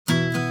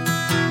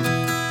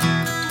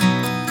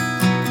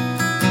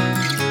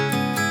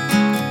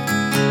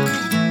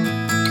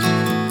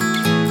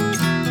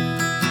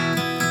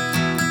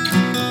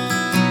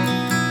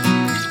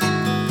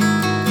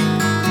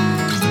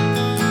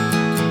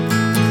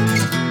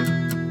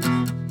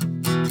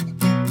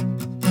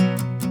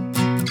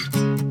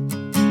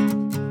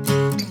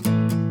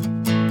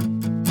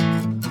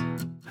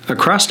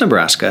Across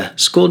Nebraska,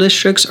 school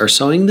districts are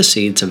sowing the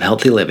seeds of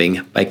healthy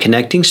living by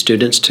connecting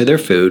students to their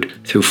food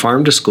through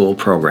farm-to-school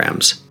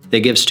programs.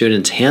 They give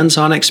students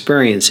hands-on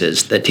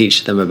experiences that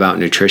teach them about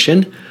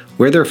nutrition,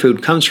 where their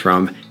food comes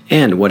from,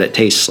 and what it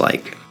tastes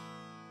like.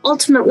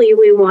 Ultimately,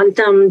 we want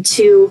them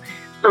to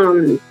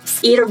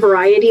eat a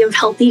variety of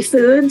healthy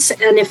foods,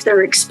 and if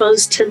they're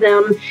exposed to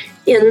them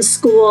in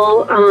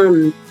school,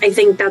 I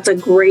think that's a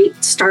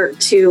great start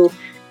to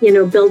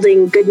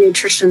building good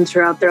nutrition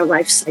throughout their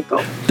life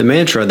cycle. The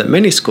mantra that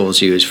many schools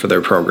use for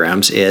their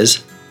programs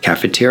is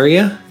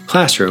cafeteria,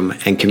 classroom,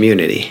 and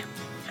community.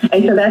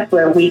 And so that's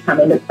where we come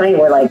into play.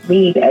 We're like, we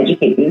need to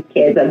educate these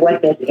kids on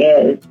what this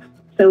is.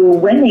 So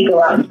when they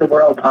go out into the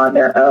world on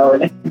their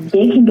own,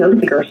 they can go to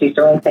the grocery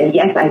store and say,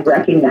 yes, I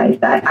recognize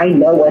that. I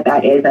know what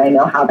that is. And I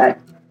know how that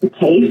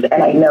tastes,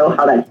 and I know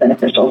how that's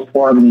beneficial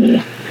for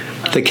me.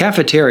 The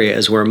cafeteria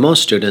is where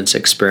most students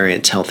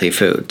experience healthy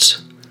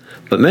foods.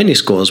 But many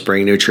schools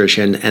bring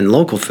nutrition and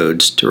local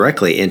foods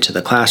directly into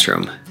the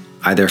classroom,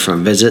 either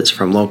from visits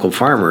from local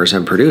farmers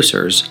and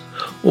producers,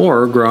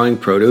 or growing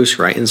produce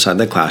right inside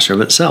the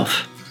classroom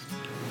itself.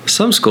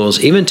 Some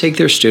schools even take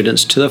their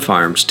students to the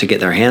farms to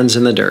get their hands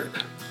in the dirt.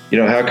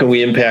 How can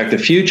we impact the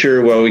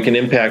future? Well, we can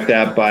impact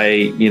that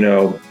by,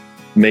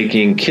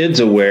 making kids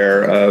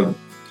aware of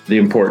the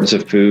importance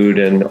of food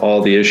and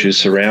all the issues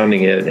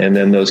surrounding it. And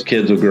then those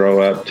kids will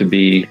grow up to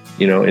be,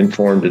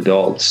 informed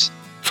adults.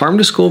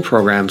 Farm-to-school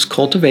programs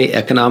cultivate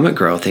economic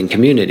growth in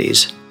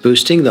communities,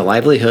 boosting the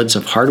livelihoods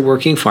of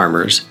hardworking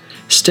farmers,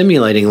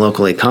 stimulating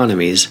local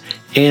economies,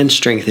 and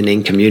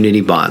strengthening community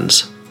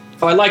bonds.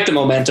 I like the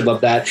momentum of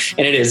that,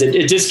 and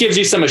it just gives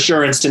you some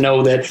assurance to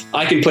know that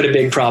I can put a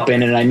big crop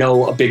in, and I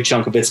know a big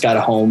chunk of it's got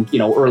a home,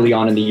 early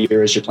on in the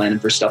year as you're planning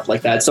for stuff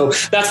like that. So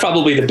that's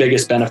probably the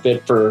biggest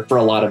benefit for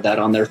a lot of that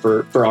on there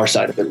for our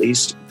side of it, at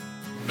least.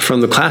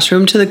 From the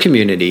classroom to the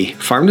community,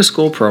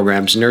 farm-to-school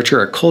programs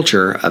nurture a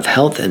culture of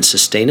health and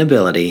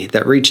sustainability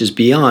that reaches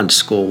beyond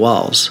school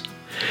walls.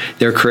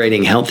 They're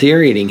creating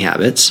healthier eating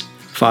habits,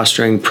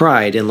 fostering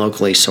pride in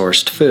locally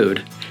sourced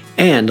food,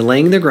 and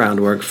laying the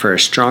groundwork for a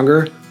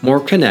stronger, more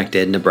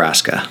connected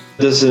Nebraska.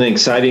 This is an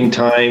exciting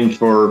time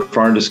for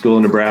Farm to School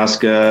in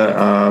Nebraska.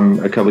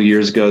 A couple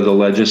years ago, the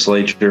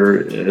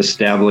legislature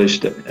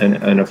established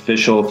an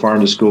official Farm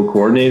to School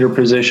coordinator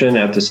position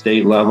at the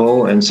state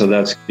level, and so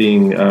that's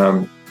being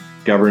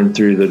governed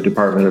through the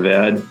Department of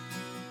Ed.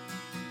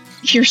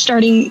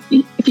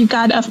 If you've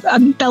got a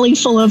belly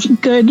full of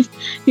good,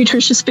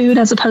 nutritious food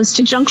as opposed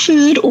to junk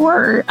food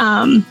or,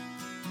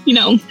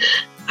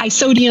 high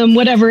sodium,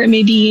 whatever it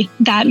may be,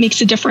 that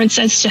makes a difference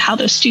as to how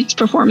those students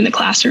perform in the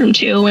classroom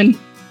too, and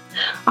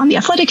on the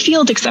athletic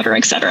field, et cetera,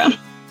 et cetera.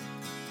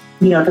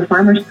 The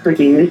farmers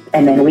produce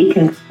and then we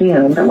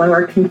consume, but when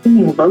we're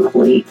consuming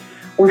locally,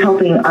 we're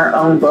helping our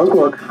own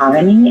local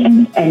economy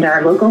and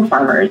our local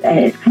farmers. And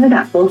it's kind of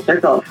that full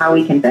circle of how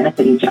we can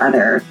benefit each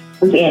other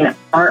within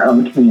our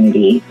own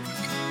community.